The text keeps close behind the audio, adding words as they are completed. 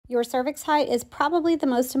Your cervix height is probably the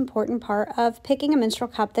most important part of picking a menstrual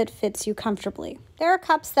cup that fits you comfortably. There are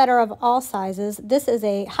cups that are of all sizes. This is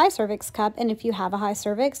a high cervix cup, and if you have a high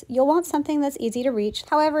cervix, you'll want something that's easy to reach.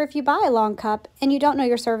 However, if you buy a long cup and you don't know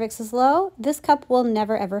your cervix is low, this cup will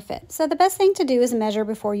never ever fit. So the best thing to do is measure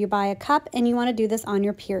before you buy a cup, and you want to do this on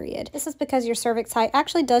your period. This is because your cervix height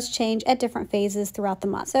actually does change at different phases throughout the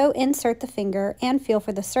month. So insert the finger and feel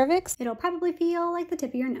for the cervix. It'll probably feel like the tip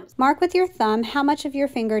of your nose. Mark with your thumb how much of your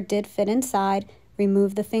finger did fit inside,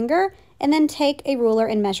 remove the finger, and then take a ruler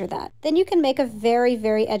and measure that. Then you can make a very,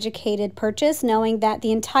 very educated purchase, knowing that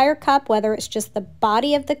the entire cup, whether it's just the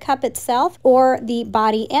body of the cup itself or the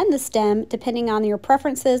body and the stem, depending on your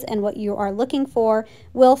preferences and what you are looking for,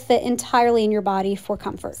 will fit entirely in your body for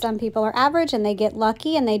comfort. Some people are average and they get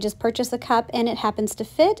lucky and they just purchase a cup and it happens to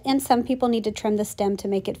fit, and some people need to trim the stem to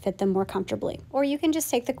make it fit them more comfortably. Or you can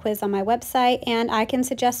just take the quiz on my website and I can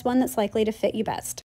suggest one that's likely to fit you best.